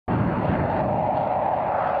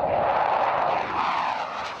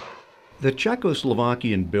The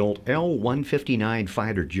Czechoslovakian-built L-159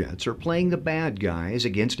 fighter jets are playing the bad guys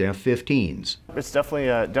against F-15s. It's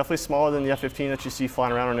definitely smaller than the F-15 that you see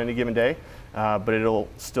flying around on any given day, but it'll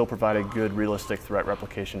still provide a good realistic threat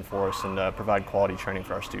replication for us and provide quality training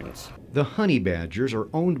for our students. The Honey Badgers are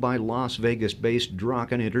owned by Las Vegas-based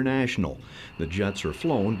Draken International. The jets are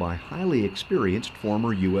flown by highly experienced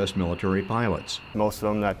former U.S. military pilots. Most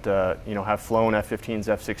of them that have flown F-15s,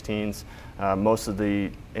 F-16s, most of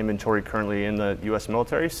the inventory currently in the U.S.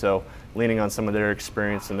 military, so leaning on some of their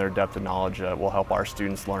experience and their depth of knowledge will help our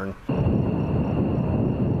students learn.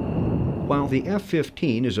 While the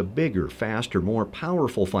F-15 is a bigger, faster, more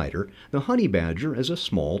powerful fighter, the Honey Badger is a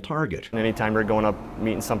small target. Anytime you're going up,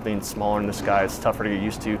 meeting something smaller in the sky, it's tougher to get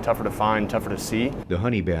used to, tougher to find, tougher to see. The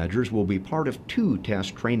Honey Badgers will be part of 2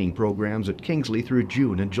 test training programs at Kingsley through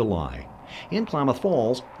June and July. In Klamath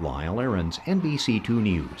Falls, Lyle Ahrens, NBC2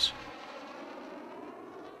 News.